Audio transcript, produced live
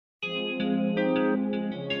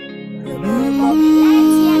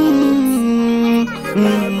Oh,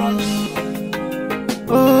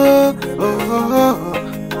 oh, oh,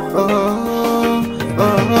 oh.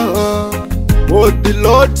 Oh, the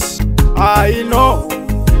Lord, I know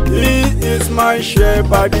He is my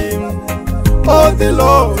shepherd. Oh, the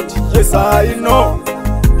Lord, yes, I know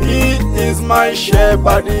He is my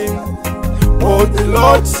shepherd. Oh, the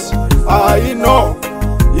Lord, I know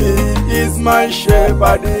He is my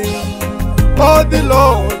shepherd. Oh, the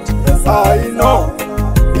Lord, yes, I know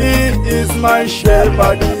He is my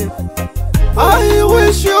shepherd. I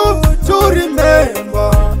wish you to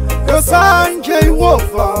remember the Son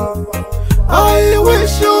Jehovah. I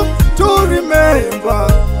wish you to remember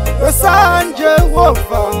the Son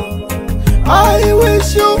Jehovah. I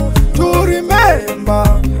wish you to remember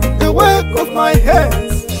the work of my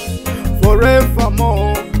hands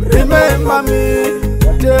forevermore. Remember me,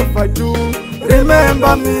 whatever I do.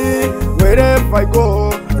 Remember me, wherever I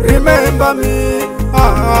go. Remember me,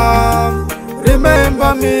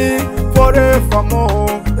 remember me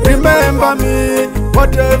forevermore. Remember me,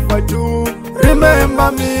 whatever I do.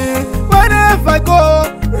 Remember me, wherever I go.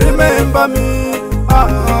 Remember me,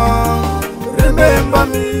 remember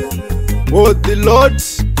me. Oh, the Lord,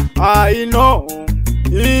 I know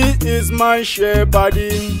He is my shepherd.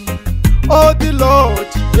 Oh, the Lord,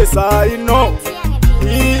 yes, I know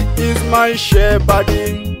He is my shepherd.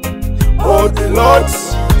 Oh, the Lord,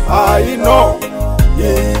 I know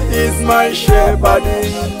He is my shepherd.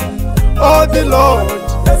 Oh, the Lord,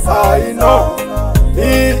 yes, I know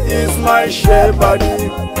He is my shepherd.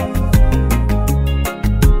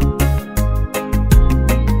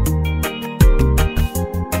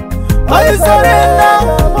 I surrender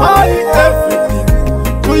my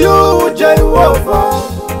everything to you, Jehovah.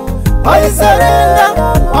 I surrender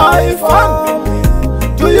my family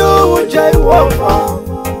to you, Jehovah.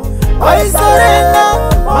 I surrender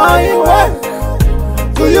my work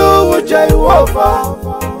to you, Jehovah.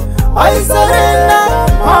 I surrender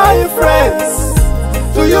my friends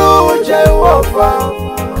to you, Jehovah.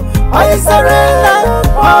 I surrender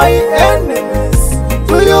my enemies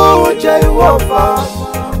to you, Jehovah.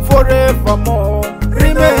 Forevermore,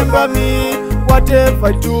 remember me, whatever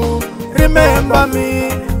I do. Remember me,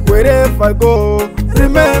 wherever I go.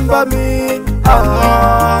 Remember me,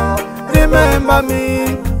 remember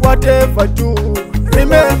me, whatever I do.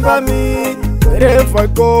 Remember me, wherever I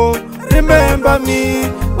go. Remember me,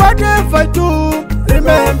 whatever I do.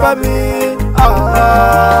 Remember me,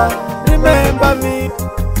 remember me.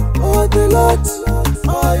 Oh, the Lord, I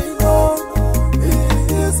know He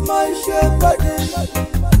is my shepherd.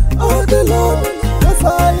 Oh, the Lord, yes, I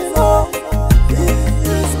know He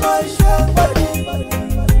is my shepherd.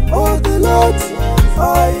 Oh, the Lord, I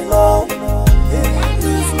know He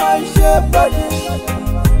is my shepherd.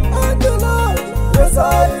 Oh, the Lord, yes, I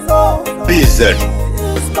know He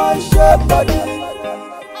is my shepherd.